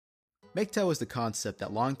MGTOW is the concept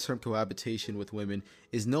that long-term cohabitation with women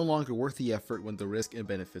is no longer worth the effort when the risk and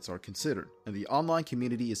benefits are considered, and the online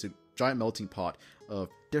community is a giant melting pot of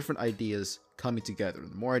different ideas coming together.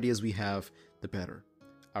 The more ideas we have, the better.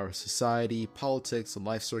 Our society, politics, and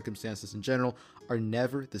life circumstances in general are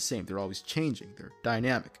never the same. They're always changing. They're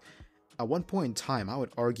dynamic. At one point in time, I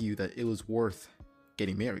would argue that it was worth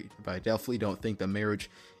getting married, but I definitely don't think that marriage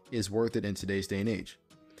is worth it in today's day and age.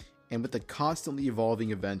 And with the constantly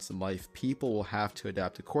evolving events in life, people will have to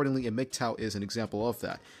adapt accordingly, and MGTOW is an example of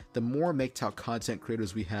that. The more MGTOW content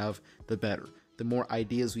creators we have, the better. The more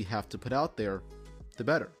ideas we have to put out there, the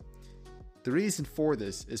better. The reason for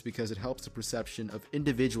this is because it helps the perception of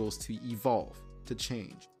individuals to evolve, to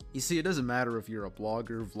change. You see, it doesn't matter if you're a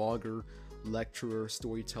blogger, vlogger, lecturer,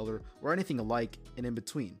 storyteller, or anything alike and in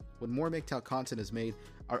between. When more MGTOW content is made,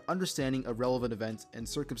 our understanding of relevant events and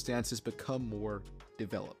circumstances become more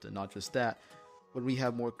developed. And not just that, when we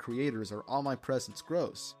have more creators, our online presence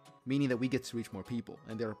grows, meaning that we get to reach more people.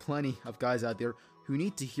 And there are plenty of guys out there who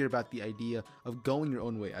need to hear about the idea of going your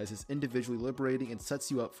own way, as it's individually liberating and sets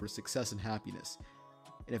you up for success and happiness.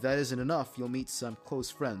 And if that isn't enough, you'll meet some close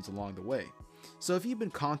friends along the way. So if you've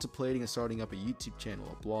been contemplating starting up a YouTube channel,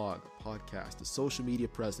 a blog, a podcast, a social media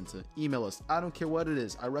presence, an email list, I don't care what it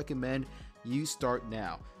is, I recommend you start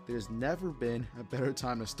now. There's never been a better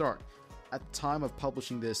time to start. At the time of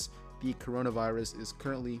publishing this, the coronavirus is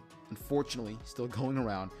currently, unfortunately, still going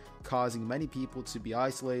around, causing many people to be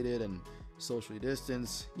isolated and socially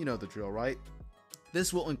distanced. You know the drill, right?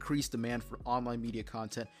 This will increase demand for online media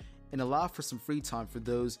content and allow for some free time for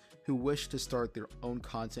those who wish to start their own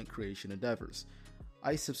content creation endeavors.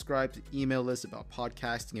 I subscribe to email lists about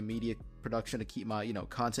podcasting and media production to keep my,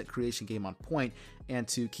 content creation game on point and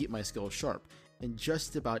to keep my skills sharp. And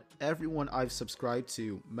just about everyone I've subscribed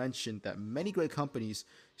to mentioned that many great companies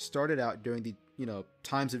started out during the,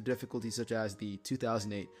 times of difficulty such as the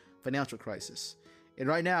 2008 financial crisis. And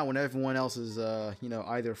right now, when everyone else is,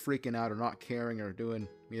 either freaking out or not caring or doing,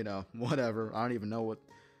 whatever, I don't even know what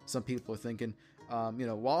some people are thinking.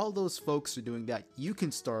 While those folks are doing that, you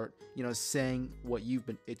can start, saying what you've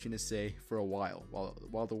been itching to say for a while.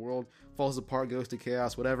 While the world falls apart, goes to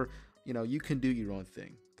chaos, whatever, you can do your own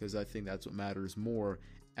thing, because I think that's what matters more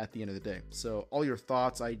at the end of the day. So all your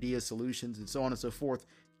thoughts, ideas, solutions, and so on and so forth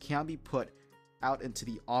can be put out into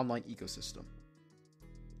the online ecosystem.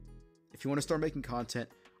 If you want to start making content,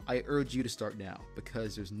 I urge you to start now,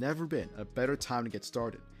 because there's never been a better time to get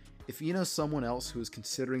started. If you know someone else who is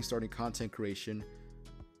considering starting content creation,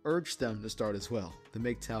 urge them to start as well. The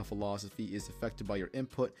MGTOW philosophy is affected by your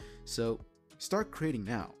input, so start creating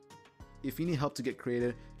now. If you need help to get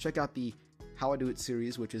creative, check out the How I Do It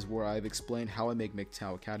series, which is where I've explained how I make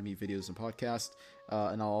MGTOW Academy videos and podcasts,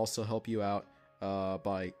 and I'll also help you out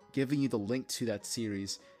by giving you the link to that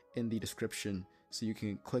series in the description, so you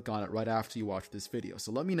can click on it right after you watch this video.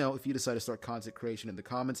 So let me know if you decide to start content creation in the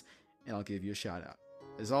comments, and I'll give you a shout out.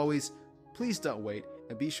 As always, please don't wait,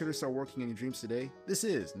 and be sure to start working on your dreams today. This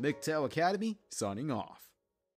is MGTOW Academy, signing off.